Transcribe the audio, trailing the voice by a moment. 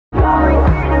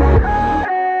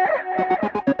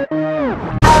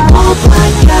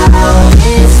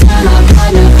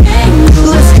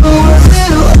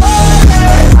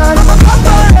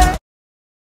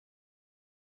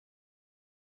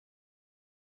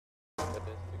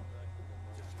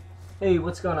Hey,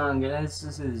 what's going on, guys?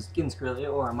 This is Ginsgrilly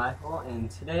or Michael, and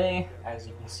today, as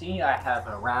you can see, I have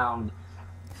a round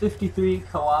 53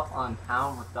 co-op on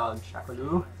Pound with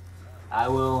DogChakalou. I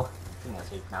think that's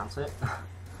how you pronounce it.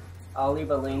 I'll leave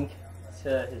a link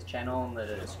to his channel in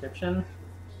the description.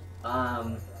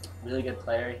 Really good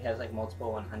player. He has like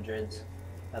multiple 100s.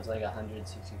 Has like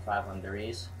 165 on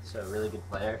Doris, so really good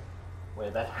player.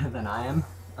 Way better than I am.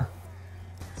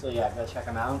 So yeah, go check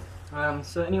him out.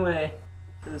 So anyway,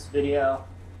 for this video,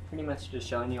 pretty much just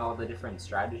showing you all the different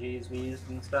strategies we used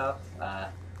and stuff.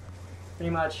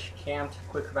 Pretty much camped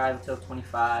quick revive until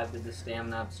 25, did the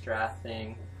stamina up strat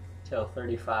thing till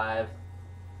 35.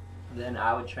 Then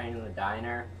I would train in the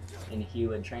diner, and he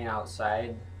would train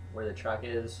outside where the truck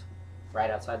is,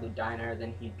 right outside the diner.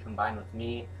 Then he'd combine with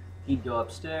me. He'd go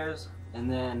upstairs,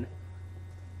 and then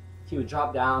he would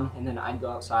drop down, and then I'd go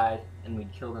outside, and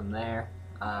we'd kill them there.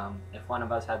 If one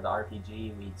of us had the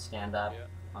RPG, we'd stand up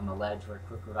on the ledge where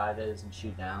quick revive is and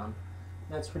shoot down.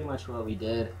 That's pretty much what we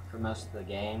did for most of the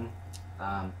game.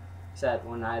 Except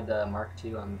when I had the Mark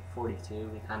II on 42,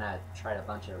 we kind of tried a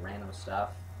bunch of random stuff,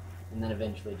 and then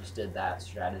eventually just did that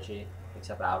strategy,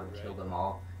 except I would kill them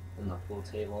all in the pool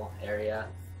table area.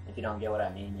 If you don't get what I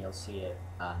mean, you'll see it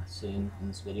soon in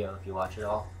this video if you watch it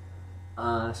all.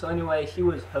 So anyway, he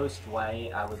was host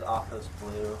white, I was off host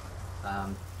blue.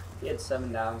 He had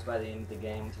 7 downs by the end of the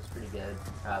game, which is pretty good.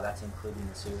 That's including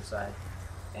the suicide.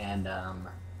 And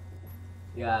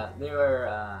yeah, they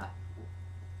were,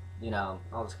 you know,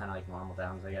 all just kind of like normal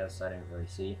downs, I guess. I didn't really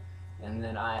see. And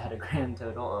then I had a grand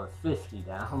total of 50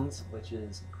 downs, which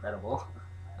is incredible.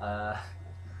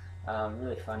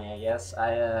 Really funny, I guess.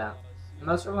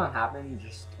 Most of them happened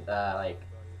just I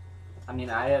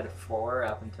had 4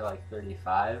 up until like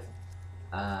 35.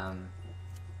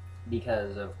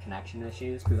 Because of connection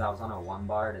issues, because I was on a 1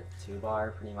 bar to 2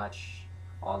 bar pretty much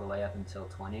all the way up until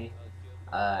 20,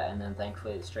 and then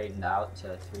thankfully it straightened out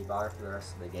to 3 bar for the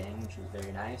rest of the game, which was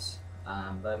very nice.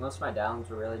 But most of my downs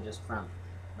were really just from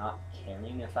not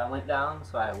caring if I went down,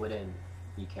 so I wouldn't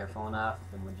be careful enough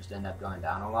and would just end up going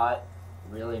down a lot.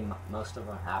 Really, most of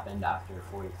them happened after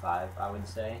 45, I would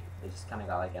say. It just kind of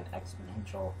got like an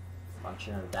exponential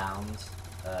function of downs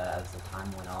as the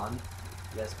time went on.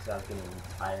 I guess because I was getting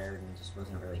tired and just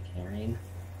wasn't really caring.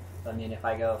 But I mean, if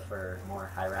I go for more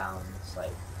high rounds,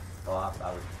 like co-op,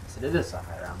 I would consider this a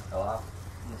high round co-op.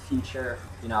 In the future,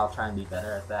 you know, I'll try and be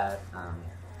better at that.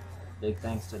 Big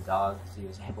thanks to Dog, because he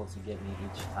was able to get me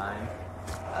each time.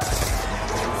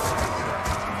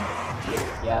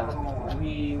 Yeah,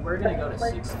 we were going to go to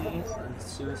 60 in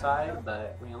suicide,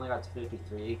 but we only got to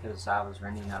 53 because I was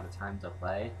running out of time to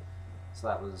play. So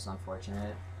that was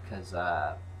unfortunate, because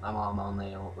my mom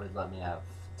only would let me have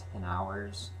 10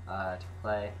 hours to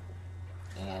play,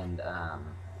 and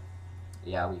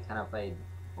yeah, we kind of played,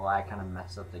 well, I kind of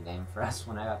messed up the game for us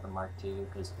when I got the Mark II,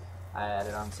 because I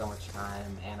added on so much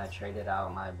time, and I traded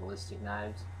out my ballistic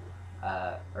knives,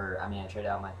 I traded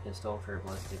out my pistol for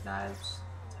ballistic knives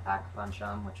to pack punch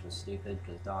them, which was stupid,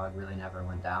 because Dog really never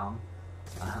went down,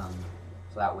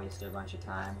 so that wasted a bunch of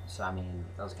time. So I mean,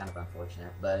 that was kind of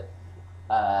unfortunate, but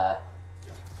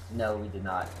no, we did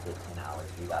not get 10 hours.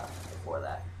 We got before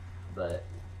that. But,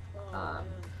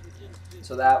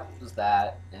 so that was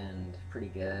that, and pretty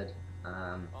good.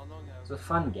 It was a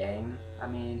fun game. I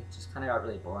mean, just kind of got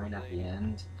really boring at the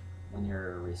end when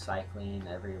you're recycling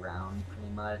every round,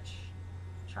 pretty much.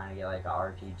 Trying to get like a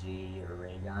RPG or a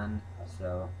ray gun.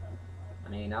 So, I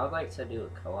mean, I would like to do a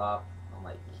co-op on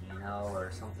like Kino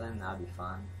or something. That would be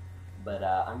fun. But,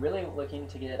 I'm really looking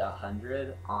to get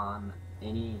 100 on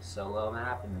any solo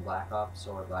map in Black Ops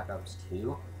or Black Ops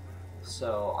 2.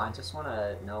 So I just want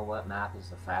to know what map is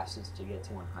the fastest to get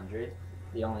to 100.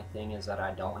 The only thing is that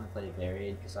I don't want to play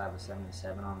Varied because I have a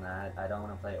 77 on that. I don't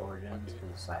want to play Origins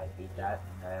because I hate that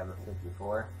and I have a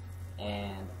 54.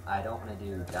 And I don't want to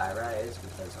do Die Rise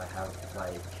because I have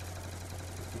like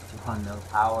 51 no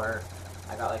power.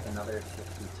 I got like another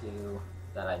 52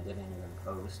 that I didn't even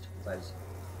post because I just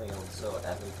failed so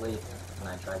epically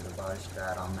when I tried the bar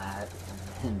strat on that, and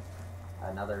then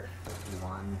another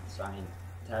 51. So I mean,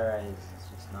 Terra is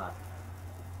just not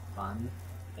fun,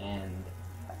 and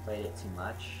I played it too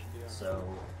much, so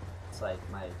it's like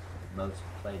my most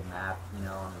played map, you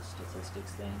know, on the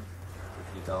statistics thing,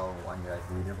 if you go on your like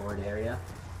leaderboard area.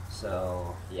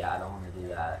 So yeah, I don't want to do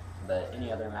that. But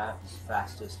any other map, just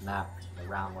fastest map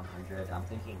around 100. I'm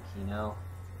thinking Kino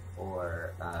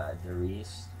or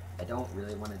Doris. I don't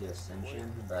really want to do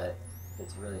Ascension, but if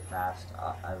it's really fast,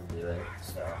 I would do it.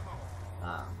 So,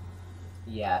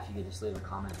 yeah, if you could just leave a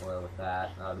comment below with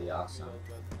that would be awesome.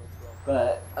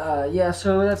 But, yeah,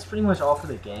 so that's pretty much all for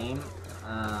the game.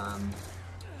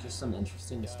 just some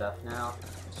interesting stuff now.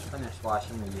 Just finished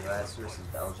watching the U.S. versus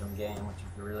Belgium game, which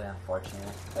is really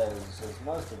unfortunate because, as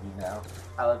most of you know,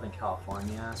 I live in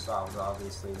California, so I was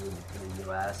obviously rooting for the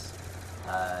U.S.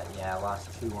 Yeah, I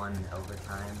lost 2-1 in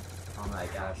overtime. Oh my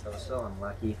gosh, I was so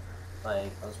unlucky.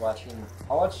 Like, I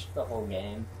watched the whole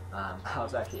game. I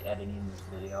was actually editing this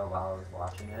video while I was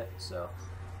watching it, so,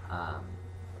 I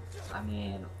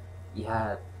mean,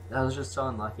 yeah, that was just so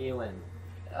unlucky when,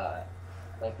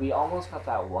 like, we almost got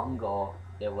that one goal.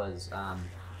 It was,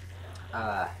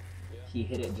 he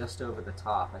hit it just over the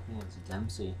top. I think it was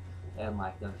Dempsey in,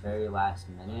 like, the very last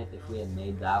minute. If we had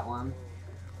made that one,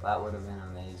 that would have been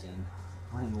amazing.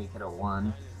 When we could have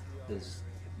won, because,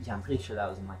 yeah, I'm pretty sure that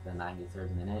was in, like, the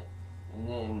 93rd minute. And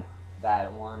then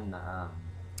that one, not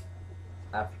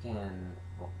African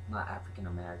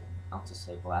American, I'll just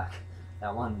say black.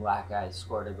 That one black guy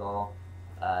scored a goal.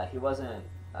 He wasn't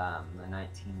the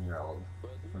 19-year-old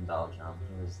from Belgium.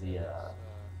 He was the,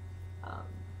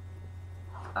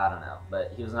 I don't know,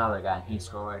 but he was another guy, and he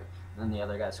scored. And then the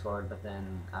other guy scored, but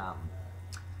then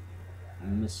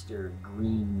Mr.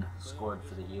 Green scored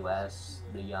for the U.S.,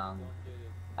 the young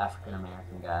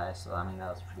African-American guy, so I mean that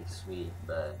was pretty sweet,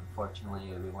 but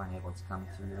unfortunately we weren't able to come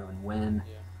through and win.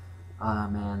 Oh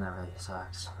man, that really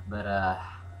sucks. But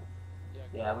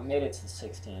yeah, we made it to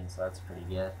 16, so that's pretty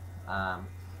good.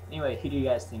 Anyway, who do you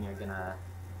guys think are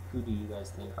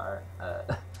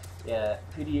yeah,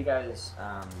 who do you guys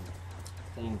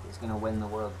think is gonna win the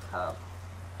World Cup?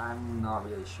 I'm not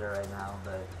really sure right now,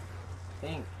 but I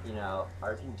think, you know,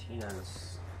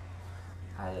 Argentina's,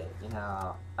 I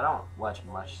don't watch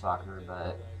much soccer,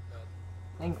 but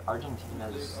I think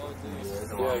Argentina's the year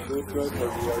to watch. Maybe interesting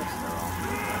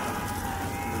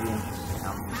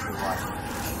how many people watch it.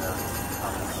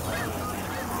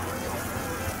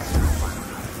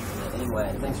 Anyway,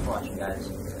 thanks for watching, guys,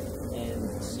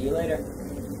 and see you later.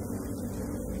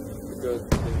 Good.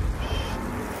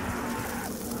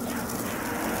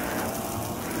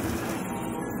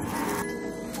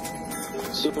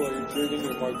 So, are you trading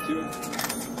your Mark II?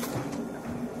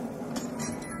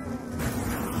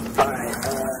 Alright,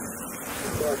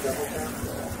 go double tap.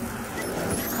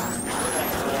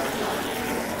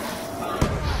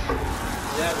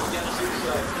 Yeah, we get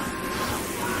suicide.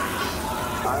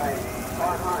 Alright,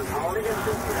 hold on, I want to get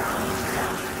suicide.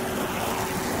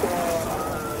 So,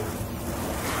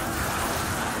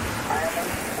 I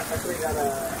actually got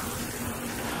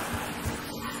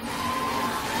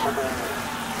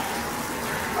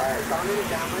alright, so I'm gonna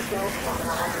down myself, I'm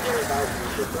gonna have to worry about you,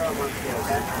 just throw him on me,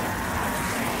 okay?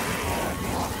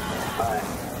 Alright.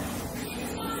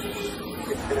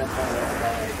 It's gonna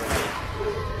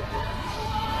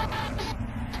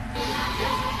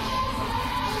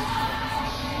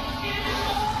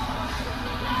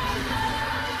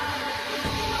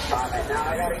Alright, now I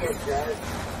gotta get judged.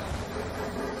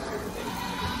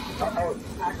 Oh,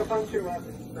 acupuncture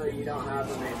weapons so you don't have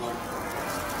them anymore.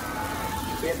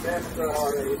 Get this for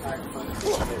already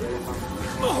acupuncture. Get rid of them.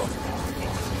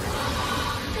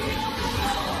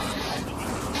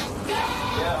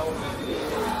 Yeah,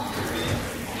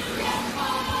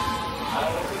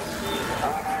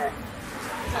 Alright.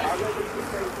 I'll go get you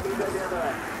straight. You go the other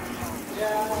way.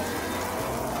 yeah.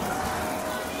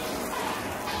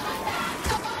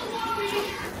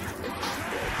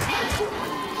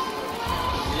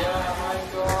 Yeah, my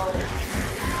God.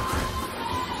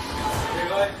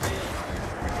 Revive me.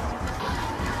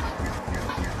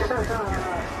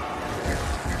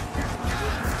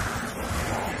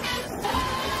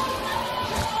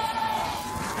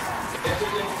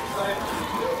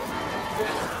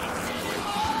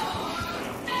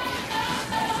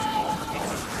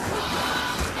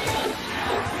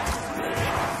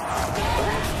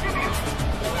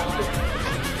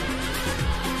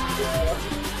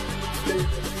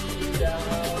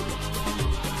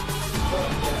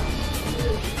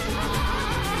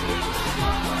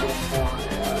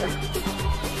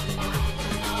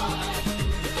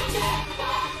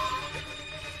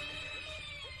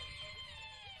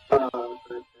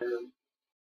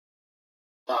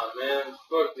 Oh man,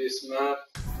 fuck this map.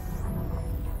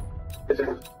 We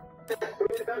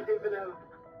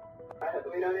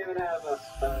don't even have a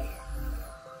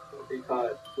what do you call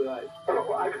it? Like,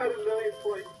 oh, I got 1 million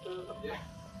points. Yeah.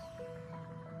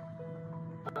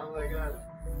 Oh my god.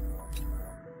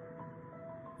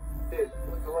 Dude,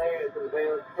 let's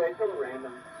play some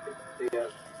random. Yeah.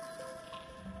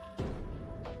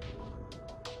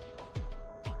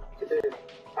 Dude.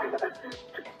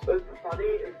 What's funny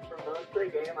is for most of the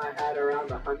game I had around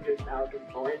 100,000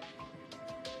 points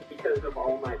because of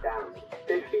all my downs.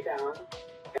 50 downs,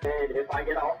 and if I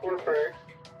get all 4 first,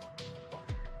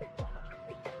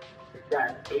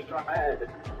 That's 8 riot.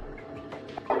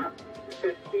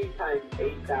 50 times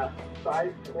 8,000.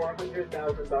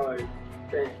 $400,000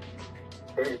 spent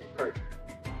in perks.